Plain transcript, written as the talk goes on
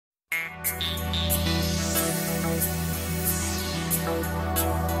All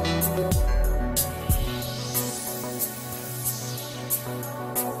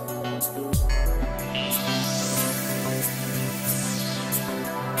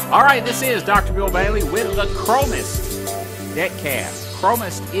right, this is Dr. Bill Bailey with the Chromest Netcast.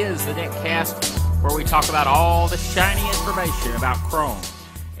 Chromest is the netcast where we talk about all the shiny information about Chrome.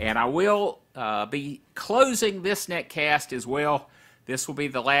 And I will be closing this netcast as well. This will be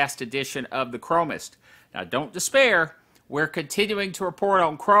the last edition of the Chromest. Now, don't despair. We're continuing to report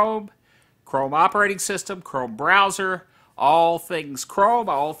on Chrome, Chrome operating system, Chrome browser, all things Chrome,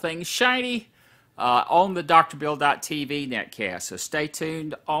 all things shiny, on the drbill.tv netcast. So stay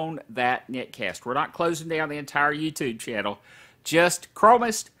tuned on that netcast. We're not closing down the entire YouTube channel, just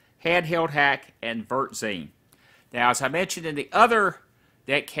Chromest, Handheld Hack, and VertZine. Now, as I mentioned in the other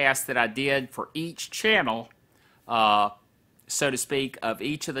netcast that I did for each channel, so to speak, of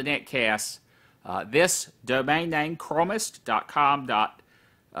each of the netcasts, this domain name,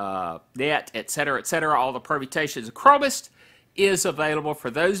 chromest.com.net, etc., all the permutations of Chromest, is available for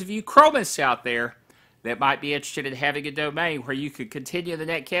those of you Chromists out there that might be interested in having a domain where you could continue the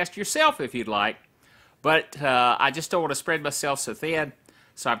netcast yourself if you'd like. But I just don't want to spread myself so thin,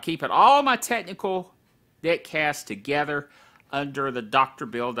 so I'm keeping all my technical netcasts together under the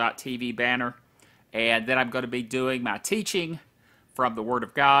drbill.tv banner, and then I'm going to be doing my teaching from the Word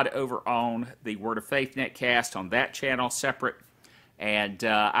of God over on the Word of Faith netcast on that channel separate. And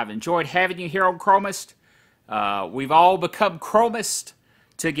I've enjoyed having you here on Chromest. We've all become Chromist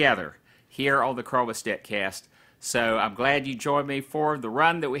together here on the Chromest Netcast. So I'm glad you joined me for the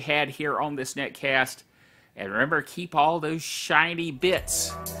run that we had here on this netcast. And remember, keep all those shiny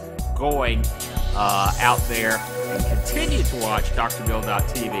bits going out there. And continue to watch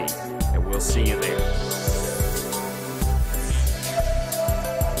drbill.tv. And we'll see you there.